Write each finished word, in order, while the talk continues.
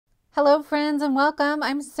Hello friends and welcome.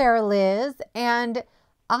 I'm Sarah Liz and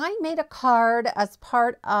I made a card as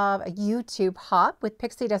part of a YouTube hop with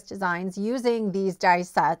Pixie Dust Designs using these die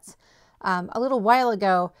sets a little while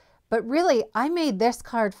ago, but really I made this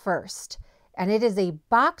card first, and it is a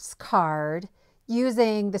box card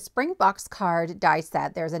using the spring box card die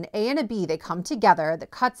set. There's an A and a B, they come together,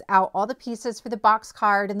 that cuts out all the pieces for the box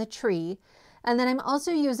card and the tree. And then I'm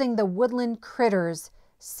also using the Woodland Critters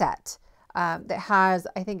set. That has,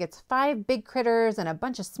 I think it's 5 big critters and a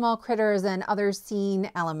bunch of small critters and other scene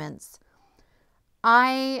elements.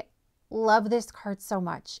 I love this card so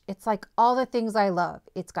much. It's like all the things I love.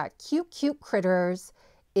 It's got cute critters.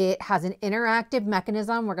 It has an interactive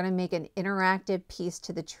mechanism. We're going to make an interactive piece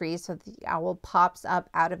to the tree so the owl pops up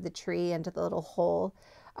out of the tree into the little hole.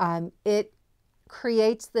 It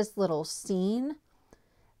creates this little scene.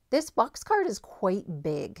 This box card is quite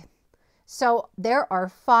big. So there are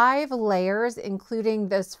 5 layers, including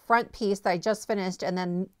this front piece that I just finished, and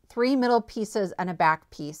then 3 middle pieces and a back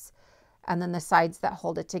piece, and then the sides that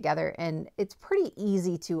hold it together. And it's pretty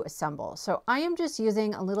easy to assemble. So I am just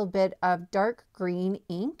using a little bit of dark green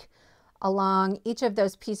ink along each of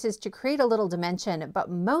those pieces to create a little dimension, but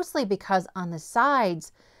mostly because on the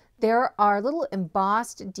sides, there are little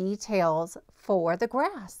embossed details for the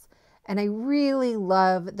grass. And I really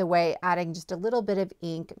love the way adding just a little bit of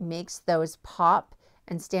ink makes those pop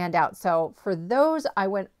and stand out. So for those, I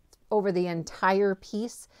went over the entire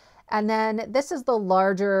piece. And then this is the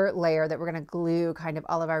larger layer that we're going to glue kind of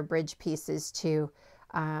all of our bridge pieces to.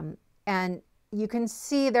 And you can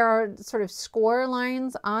see there are sort of score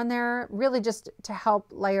lines on there, really just to help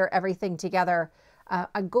layer everything together.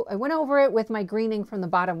 I went over it with my green ink from the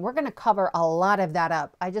bottom. We're going to cover a lot of that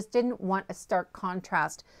up. I just didn't want a stark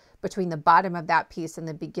contrast between the bottom of that piece and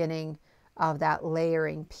the beginning of that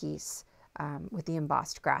layering piece with the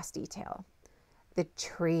embossed grass detail. The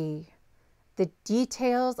tree, the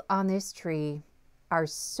details on this tree are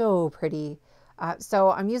so pretty.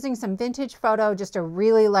 So I'm using some vintage photo, just a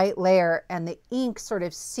really light layer, and the ink sort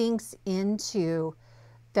of sinks into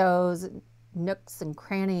those nooks and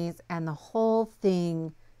crannies and the whole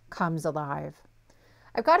thing comes alive.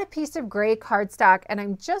 I've got a piece of gray cardstock and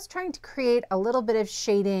I'm just trying to create a little bit of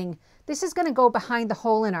shading. This is going to go behind the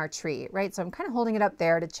hole in our tree, right? So I'm kind of holding it up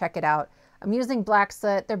there to check it out. I'm using black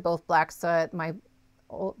soot. They're both black soot. My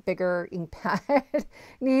bigger ink pad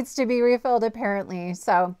needs to be refilled apparently.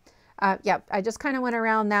 So yeah, I just kind of went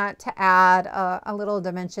around that to add a little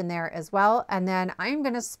dimension there as well. And then I'm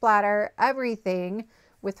going to splatter everything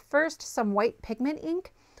with first some white pigment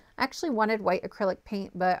ink. I actually wanted white acrylic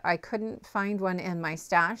paint, but I couldn't find one in my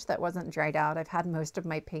stash that wasn't dried out. I've had most of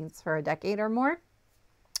my paints for a decade or more.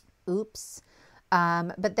 Oops.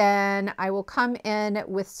 But then I will come in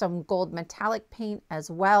with some gold metallic paint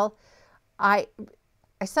as well. I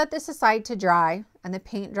set this aside to dry and the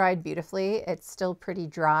paint dried beautifully. It's still pretty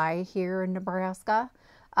dry here in Nebraska.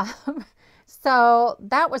 So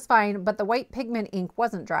that was fine, but the white pigment ink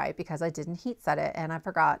wasn't dry because I didn't heat set it and I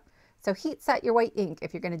forgot. So heat set your white ink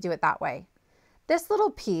if you're going to do it that way. This little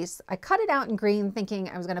piece, I cut it out in green thinking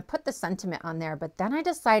I was going to put the sentiment on there, but then I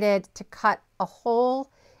decided to cut a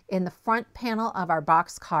hole in the front panel of our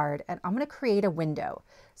box card and I'm going to create a window.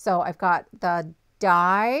 So I've got the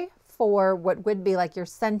die for what would be like your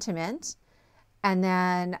sentiment, and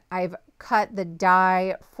then I've cut the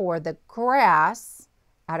die for the grass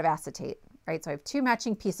out of acetate. Right, so I have 2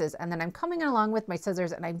 matching pieces, and then I'm coming along with my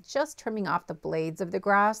scissors and I'm just trimming off the blades of the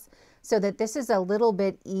grass so that this is a little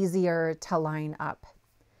bit easier to line up.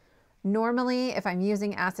 Normally, if I'm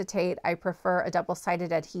using acetate, I prefer a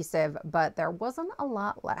double-sided adhesive, but there wasn't a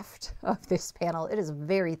lot left of this panel. It is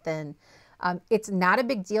very thin. It's not a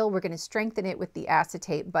big deal. We're going to strengthen it with the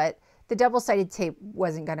acetate, but the double-sided tape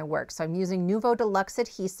wasn't going to work. So I'm using Nuvo Deluxe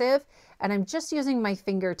adhesive, and I'm just using my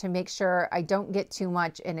finger to make sure I don't get too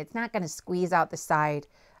much and it's not going to squeeze out the side.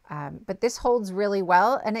 But this holds really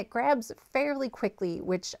well and it grabs fairly quickly,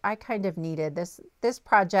 which I kind of needed. This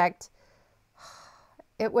project,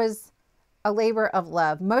 it was a labor of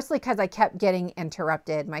love, mostly because I kept getting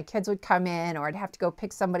interrupted. My kids would come in or I'd have to go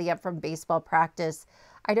pick somebody up from baseball practice.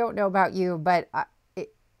 I don't know about you, but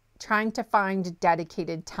trying to find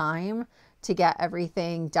dedicated time to get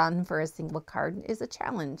everything done for a single card is a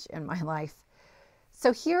challenge in my life.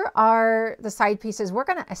 So here are the side pieces. We're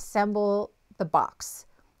going to assemble the box.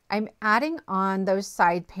 I'm adding on those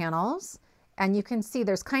side panels and you can see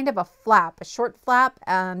there's kind of a flap, a short flap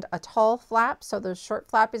and a tall flap. So the short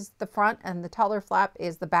flap is the front and the taller flap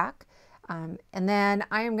is the back. And then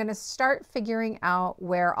I am going to start figuring out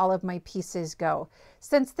where all of my pieces go.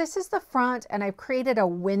 Since this is the front and I've created a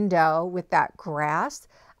window with that grass,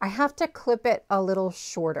 I have to clip it a little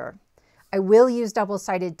shorter. I will use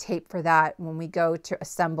double-sided tape for that when we go to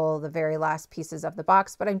assemble the very last pieces of the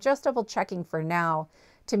box, but I'm just double checking for now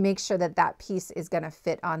to make sure that that piece is going to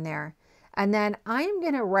fit on there. And then I'm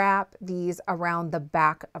going to wrap these around the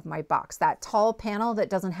back of my box. That tall panel that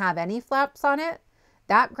doesn't have any flaps on it,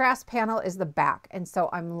 that grass panel is the back. And so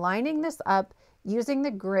I'm lining this up using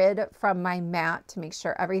the grid from my mat to make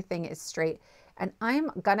sure everything is straight. And I'm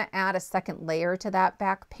going to add a second layer to that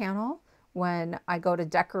back panel when I go to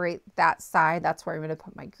decorate that side. That's where I'm going to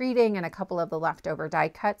put my greeting and a couple of the leftover die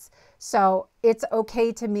cuts. So it's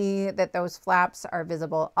okay to me that those flaps are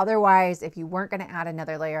visible. Otherwise, if you weren't going to add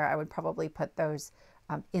another layer, I would probably put those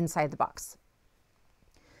inside the box.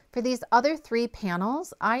 For these other 3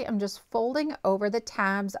 panels, I am just folding over the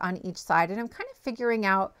tabs on each side, and I'm kind of figuring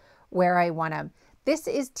out where I want them. This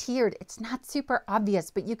is tiered. It's not super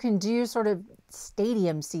obvious, but you can do sort of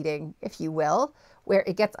stadium seating, if you will, where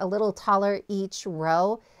it gets a little taller each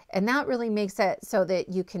row. And that really makes it so that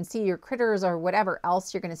you can see your critters or whatever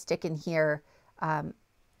else you're going to stick in here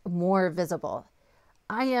more visible.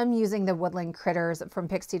 I am using the Woodland Critters from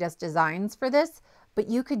Pixie Dust Designs for this, but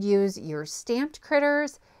you could use your stamped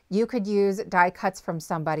critters. You could use die cuts from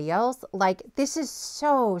somebody else. Like, this is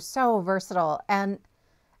so, so versatile. And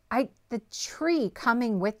the tree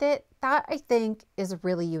coming with it, that I think is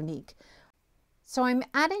really unique. So I'm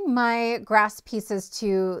adding my grass pieces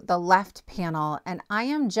to the left panel, and I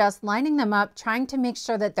am just lining them up, trying to make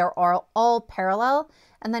sure that they're all parallel.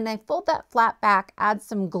 And then I fold that flat back, add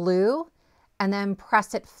some glue, and then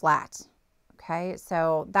press it flat. Okay,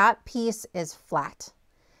 so that piece is flat.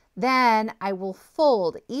 Then I will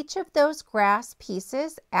fold each of those grass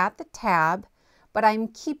pieces at the tab, but I'm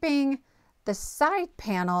keeping the side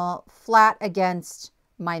panel flat against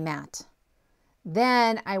my mat.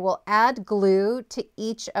 Then I will add glue to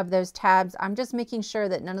each of those tabs. I'm just making sure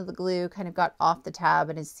that none of the glue kind of got off the tab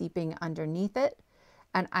and is seeping underneath it.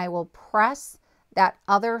 And I will press that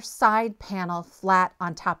other side panel flat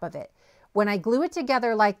on top of it. When I glue it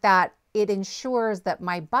together like that, it ensures that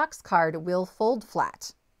my box card will fold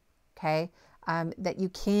flat, okay? That you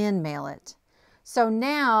can mail it. So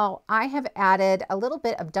now I have added a little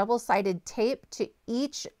bit of double-sided tape to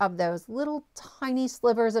each of those little tiny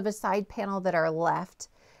slivers of a side panel that are left.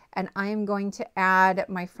 And I am going to add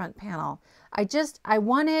my front panel. I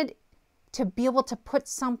wanted to be able to put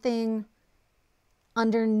something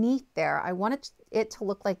underneath there. I wanted it to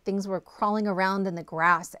look like things were crawling around in the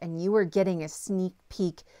grass and you were getting a sneak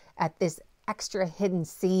peek at this extra hidden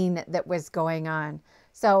scene that was going on.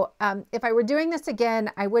 So if I were doing this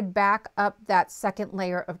again, I would back up that second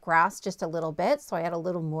layer of grass just a little bit so I had a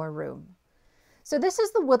little more room. So this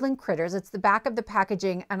is the Woodland Critters. It's the back of the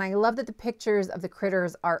packaging, and I love that the pictures of the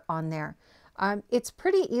critters are on there. It's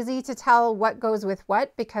pretty easy to tell what goes with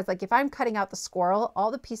what, because like if I'm cutting out the squirrel,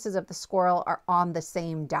 all the pieces of the squirrel are on the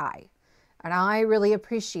same die. And I really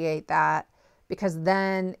appreciate that, because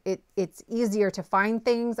then it's easier to find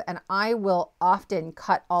things, and I will often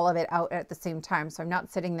cut all of it out at the same time. So I'm not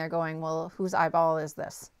sitting there going, well, whose eyeball is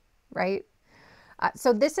this, right?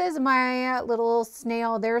 So this is my little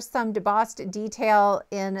snail. There's some debossed detail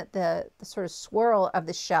in the sort of swirl of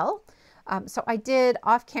the shell. So I did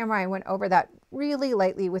off camera, I went over that really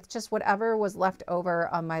lightly with just whatever was left over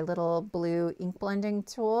on my little blue ink blending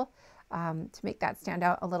tool to make that stand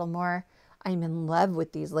out a little more. I'm in love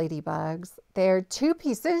with these ladybugs. They're 2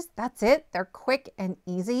 pieces, that's it. They're quick and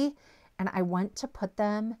easy, and I want to put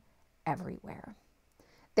them everywhere.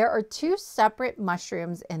 There are 2 separate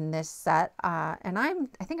mushrooms in this set, and I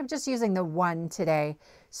think I'm just using the one today.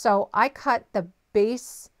 So I cut the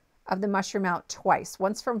base of the mushroom out twice,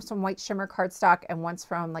 once from some white shimmer cardstock and once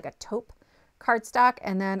from like a taupe cardstock,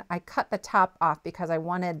 and then I cut the top off because I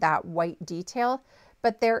wanted that white detail.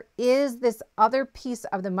 But there is this other piece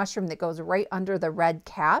of the mushroom that goes right under the red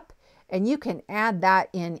cap, and you can add that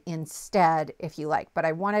in instead if you like, but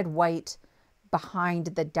I wanted white behind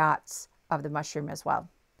the dots of the mushroom as well.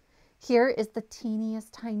 Here is the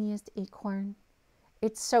teeniest, tiniest acorn.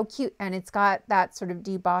 It's so cute, and it's got that sort of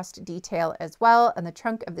debossed detail as well. And the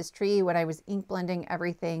trunk of this tree, when I was ink blending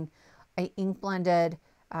everything, I ink blended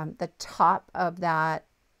the top of that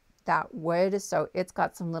wood, so it's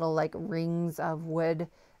got some little like rings of wood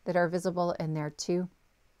that are visible in there too.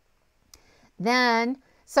 Then,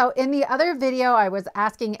 so in the other video I was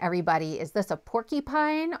asking everybody, is this a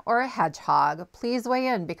porcupine or a hedgehog? Please weigh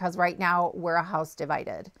in, because right now we're a house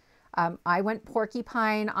divided. I went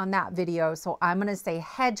porcupine on that video, so I'm gonna say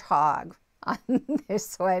hedgehog on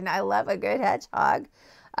this one. I love a good hedgehog.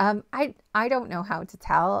 I don't know how to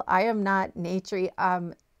tell. I am not naturey.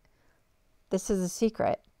 This is a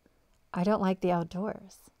secret. I don't like the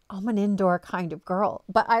outdoors. I'm an indoor kind of girl,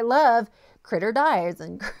 but I love critter dies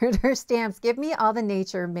and critter stamps. Give me all the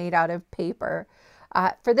nature made out of paper.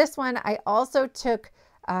 For this one, I also took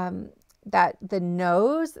the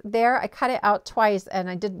nose there. I cut it out twice, and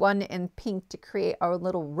I did one in pink to create a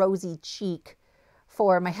little rosy cheek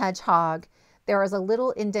for my hedgehog. There is a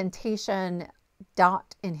little indentation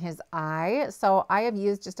dot in his eye, so I have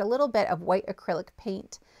used just a little bit of white acrylic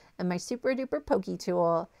paint and my super duper pokey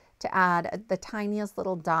tool to add the tiniest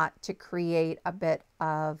little dot to create a bit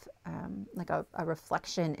of like a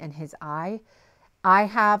reflection in his eye. I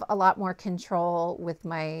have a lot more control with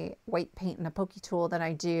my white paint and a pokey tool than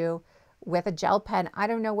I do with a gel pen. I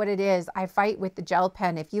don't know what it is. I fight with the gel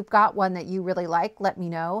pen. If you've got one that you really like, let me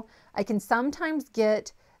know. I can sometimes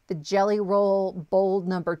get the Jelly Roll Bold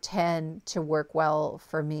number 10 to work well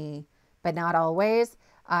for me, but not always.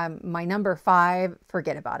 My number 5,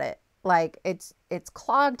 forget about it. Like it's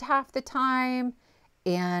clogged half the time,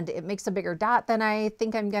 and it makes a bigger dot than I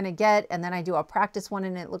think I'm gonna get, and then I do a practice one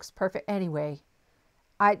and it looks perfect anyway.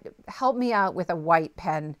 Help me out with a white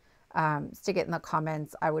pen. Stick it in the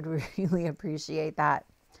comments. I would really appreciate that.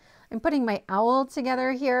 I'm putting my owl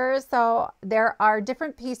together here. So there are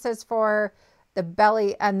different pieces for the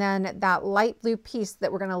belly, and then that light blue piece that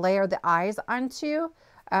we're going to layer the eyes onto.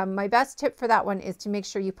 My best tip for that one is to make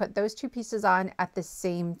sure you put those two pieces on at the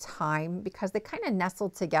same time, because they kind of nestle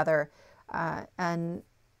together. And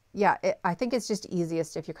yeah, I think it's just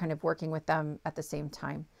easiest if you're kind of working with them at the same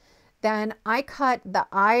time. Then I cut the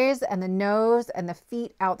eyes and the nose and the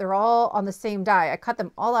feet out. They're all on the same die. I cut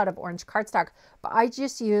them all out of orange cardstock, but I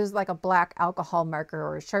just use like a black alcohol marker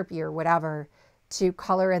or a Sharpie or whatever to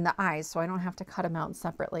color in the eyes, so I don't have to cut them out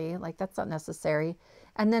separately. Like, that's not necessary.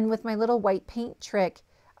 And then with my little white paint trick,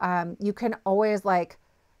 you can always like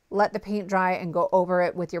let the paint dry and go over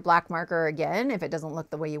it with your black marker again if it doesn't look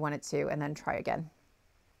the way you want it to, and then try again.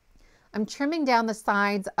 I'm trimming down the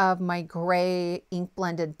sides of my gray ink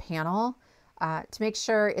blended panel to make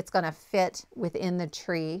sure it's going to fit within the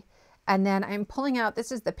tree. And then I'm pulling out,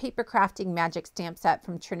 this is the Paper Crafting Magic Stamp Set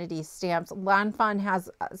from Trinity Stamps. Lawn Fawn has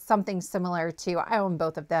something similar too. I own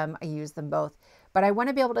both of them. I use them both. But I want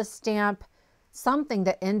to be able to stamp something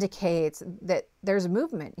that indicates that there's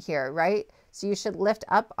movement here, right? So you should lift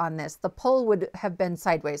up on this. The pull would have been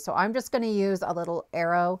sideways. So I'm just going to use a little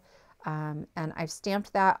arrow. And I've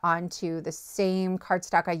stamped that onto the same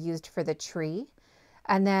cardstock I used for the tree.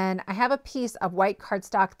 And then I have a piece of white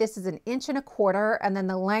cardstock. This is 1.25 inches, and then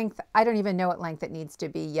the length, I don't even know what length it needs to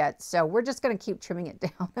be yet. So we're just going to keep trimming it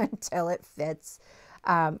down until it fits.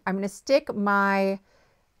 I'm going to stick my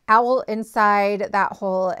owl inside that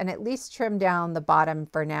hole and at least trim down the bottom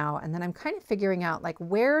for now. And then I'm kind of figuring out, like,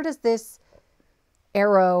 where does this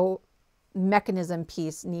arrow mechanism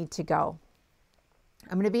piece need to go?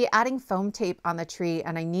 I'm going to be adding foam tape on the tree,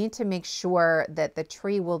 and I need to make sure that the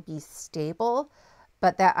tree will be stable,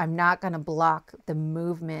 but that I'm not going to block the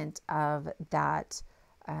movement of that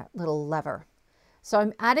little lever. So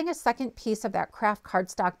I'm adding a second piece of that craft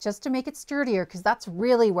cardstock just to make it sturdier, because that's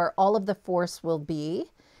really where all of the force will be.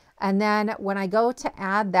 And then when I go to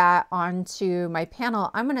add that onto my panel,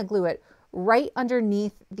 I'm going to glue it right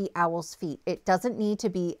underneath the owl's feet. It doesn't need to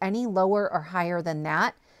be any lower or higher than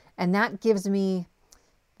that. And that gives me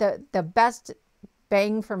the best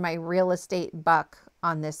bang for my real estate buck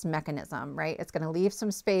on this mechanism, right? It's going to leave some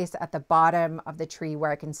space at the bottom of the tree where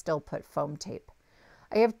I can still put foam tape.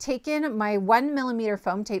 I have taken my 1mm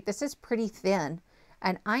foam tape. This is pretty thin,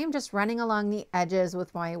 and I am just running along the edges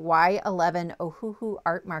with my Y11 Ohuhu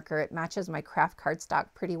art marker. It matches my craft cardstock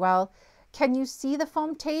pretty well. Can you see the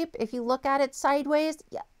foam tape if you look at it sideways?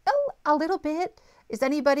 Yeah, oh, a little bit. Is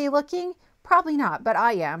anybody looking? Probably not, but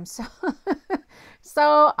I am.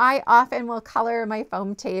 So I often will color my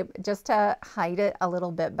foam tape just to hide it a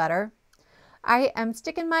little bit better. I am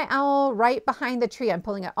sticking my owl right behind the tree. I'm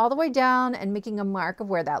pulling it all the way down and making a mark of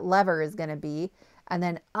where that lever is going to be, and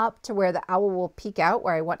then up to where the owl will peek out,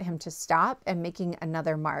 where I want him to stop, and making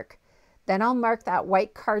another mark. Then I'll mark that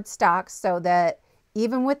white cardstock so that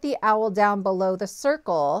even with the owl down below the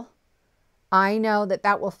circle, I know that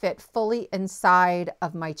that will fit fully inside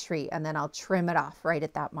of my tree, and then I'll trim it off right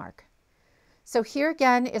at that mark. So here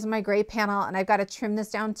again is my gray panel, and I've got to trim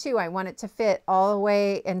this down too. I want it to fit all the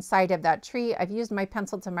way inside of that tree. I've used my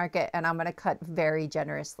pencil to mark it, and I'm going to cut very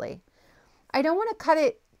generously. I don't want to cut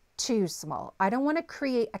it too small. I don't want to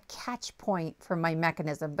create a catch point for my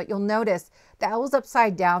mechanism, but you'll notice the owl's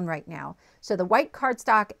upside down right now. So the white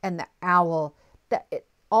cardstock and the owl,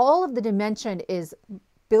 all of the dimension is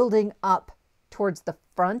building up towards the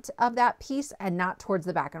front of that piece and not towards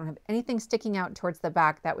the back. I don't have anything sticking out towards the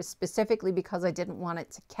back. That was specifically because I didn't want it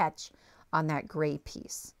to catch on that gray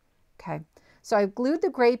piece. Okay, so I've glued the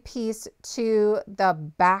gray piece to the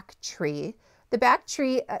back tree. The back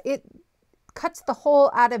tree, it cuts the hole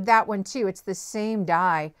out of that one too. It's the same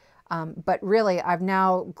die, but really I've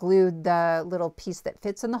now glued the little piece that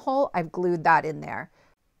fits in the hole. I've glued that in there.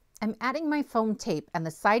 I'm adding my foam tape and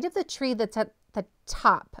the side of the tree that's at the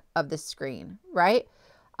top of the screen, right?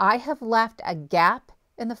 I have left a gap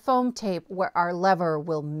in the foam tape where our lever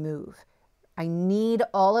will move. I need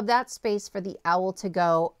all of that space for the owl to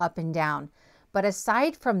go up and down. But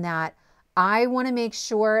aside from that, I want to make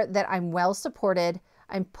sure that I'm well supported.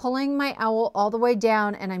 I'm pulling my owl all the way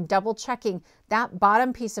down and I'm double checking that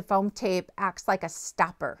bottom piece of foam tape acts like a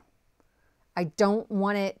stopper. I don't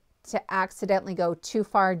want it to accidentally go too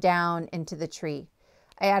far down into the tree.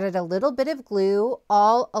 I added a little bit of glue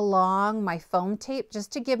all along my foam tape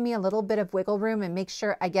just to give me a little bit of wiggle room and make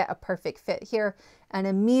sure I get a perfect fit here. And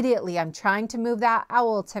immediately I'm trying to move that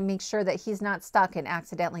owl to make sure that he's not stuck and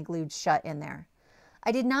accidentally glued shut in there.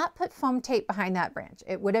 I did not put foam tape behind that branch.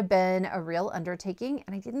 It would have been a real undertaking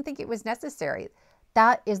and I didn't think it was necessary.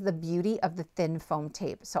 That is the beauty of the thin foam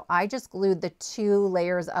tape. So I just glued the 2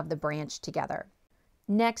 layers of the branch together.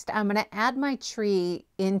 Next, I'm going to add my tree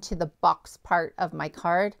into the box part of my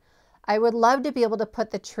card. I would love to be able to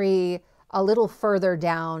put the tree a little further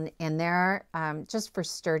down in there just for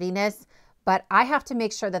sturdiness, but I have to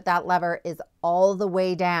make sure that that lever is all the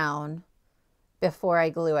way down before I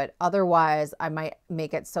glue it. Otherwise, I might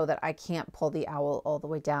make it so that I can't pull the owl all the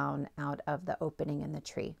way down out of the opening in the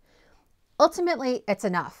tree. Ultimately, it's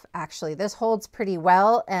enough, actually. This holds pretty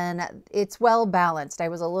well and it's well balanced. I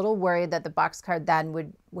was a little worried that the box card then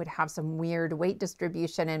would have some weird weight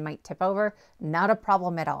distribution and might tip over. Not a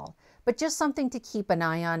problem at all, but just something to keep an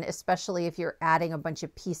eye on, especially if you're adding a bunch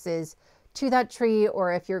of pieces to that tree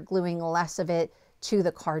or if you're gluing less of it to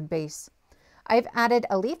the card base. I've added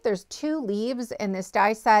a leaf. There's 2 leaves in this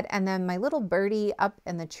die set and then my little birdie up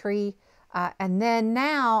in the tree. And then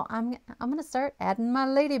now I'm going to start adding my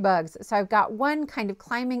ladybugs. So I've got one kind of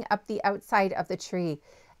climbing up the outside of the tree.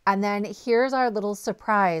 And then here's our little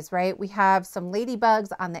surprise, right? We have some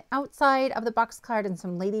ladybugs on the outside of the box card and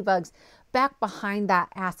some ladybugs back behind that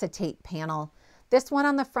acetate panel. This one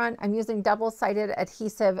on the front, I'm using double-sided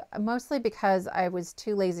adhesive, mostly because I was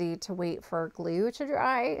too lazy to wait for glue to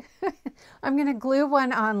dry. I'm going to glue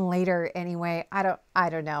one on later anyway. I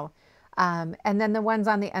don't know. And then the ones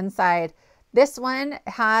on the inside, this one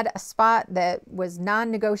had a spot that was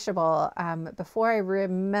non-negotiable. Before I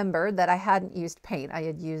remembered that I hadn't used paint, I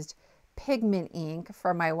had used pigment ink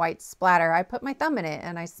for my white splatter. I put my thumb in it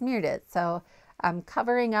and I smeared it. So I'm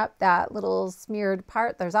covering up that little smeared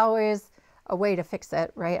part. There's always a way to fix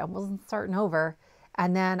it, right? I wasn't starting over.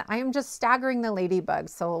 And then I'm just staggering the ladybugs.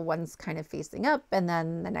 So one's kind of facing up and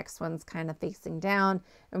then the next one's kind of facing down.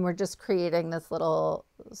 And we're just creating this little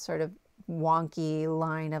sort of wonky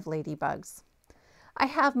line of ladybugs. I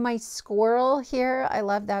have my squirrel here. I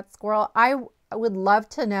love that squirrel. I would love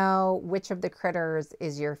to know which of the critters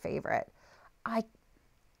is your favorite. I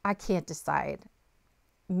can't decide.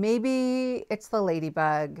 Maybe it's the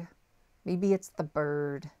ladybug. Maybe it's the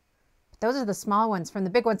bird. Those are the small ones from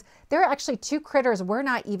the big ones. There are actually 2 critters we're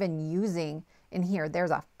not even using in here.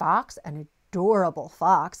 There's a fox, an adorable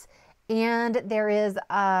fox, and there is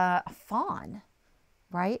a fawn,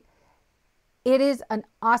 right? It is an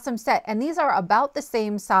awesome set. And these are about the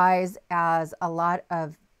same size as a lot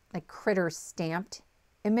of like critter stamped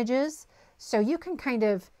images. So you can kind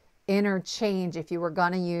of interchange. If you were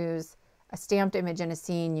going to use a stamped image in a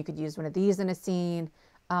scene, you could use one of these in a scene.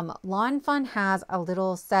 Lawn Fun has a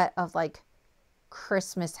little set of like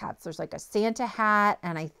Christmas hats. There's like a Santa hat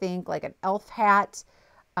and I think like an elf hat.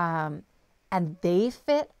 And they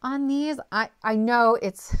fit on these. I know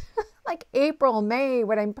it's like April, May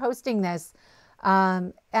when I'm posting this.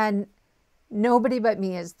 And nobody but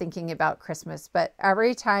me is thinking about Christmas, but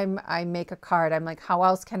every time I make a card, I'm like, how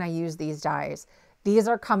else can I use these dies? These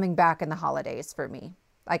are coming back in the holidays for me.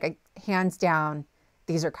 Like hands down,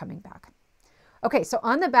 these are coming back. Okay, so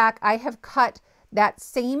on the back, I have cut that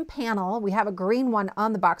same panel. We have a green one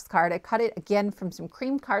on the box card. I cut it again from some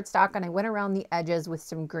cream cardstock and I went around the edges with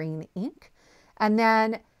some green ink. And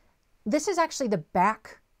then this is actually the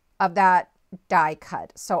back of that die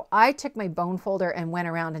cut. So I took my bone folder and went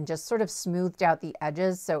around and just sort of smoothed out the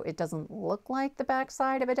edges so it doesn't look like the back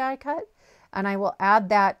side of a die cut. And I will add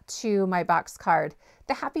that to my box card.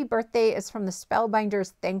 The happy birthday is from the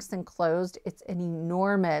Spellbinders Thanks Enclosed. It's an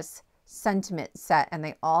enormous sentiment set and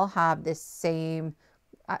they all have this same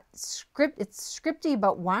script. It's scripty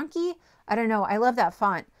but wonky. I don't know. I love that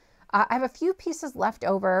font. I have a few pieces left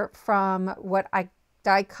over from what I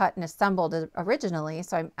die cut and assembled originally.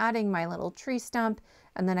 So I'm adding my little tree stump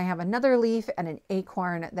And then I have another leaf and an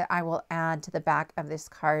acorn that I will add to the back of this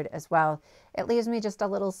card as well. It leaves me just a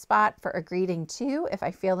little spot for a greeting too. If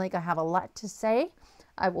I feel like I have a lot to say,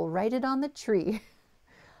 I will write it on the tree.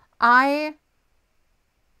 I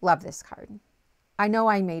love this card. I know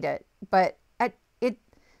I made it, but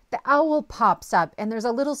the owl pops up and there's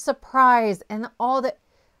a little surprise and all that.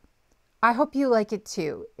 I hope you like it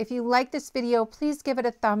too. If you like this video, please give it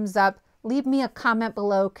a thumbs up. Leave me a comment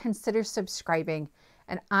below. Consider subscribing,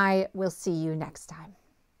 and I will see you next time.